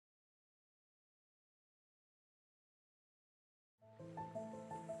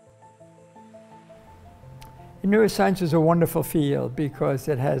Neuroscience is a wonderful field because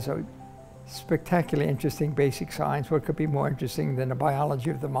it has a spectacularly interesting basic science. What could be more interesting than the biology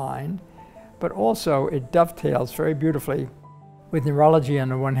of the mind? But also it dovetails very beautifully with neurology on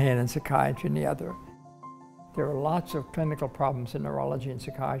the one hand and psychiatry on the other. There are lots of clinical problems in neurology and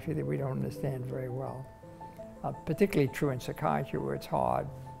psychiatry that we don't understand very well. Particularly true in psychiatry where it's hard.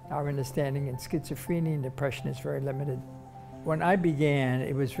 Our understanding in schizophrenia and depression is very limited. When I began,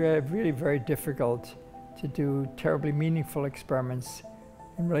 it was really very difficult to do terribly meaningful experiments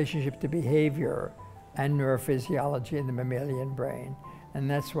in relationship to behavior and neurophysiology in the mammalian brain. And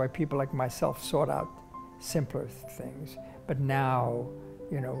that's why people like myself sought out simpler things. But now,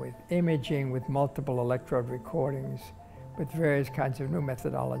 with imaging, with multiple electrode recordings, with various kinds of new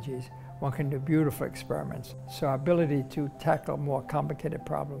methodologies, one can do beautiful experiments. So our ability to tackle more complicated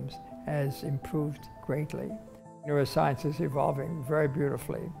problems has improved greatly. Neuroscience is evolving very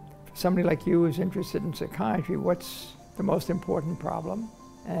beautifully. For somebody like you who's interested in psychiatry, what's the most important problem?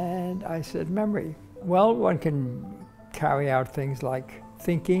 And I said, memory. Well, one can carry out things like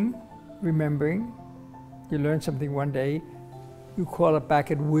thinking, remembering. You learn something one day, you call it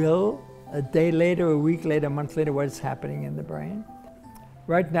back at will. A day later, a week later, a month later, what's happening in the brain?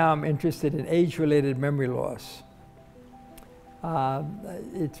 Right now, I'm interested in age-related memory loss.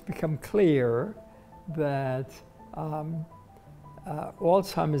 It's become clear that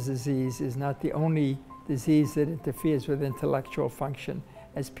Alzheimer's disease is not the only disease that interferes with intellectual function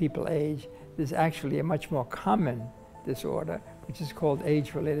as people age. There's actually a much more common disorder, which is called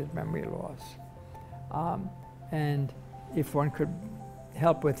age-related memory loss. And if one could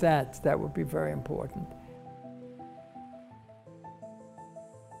help with that, that would be very important.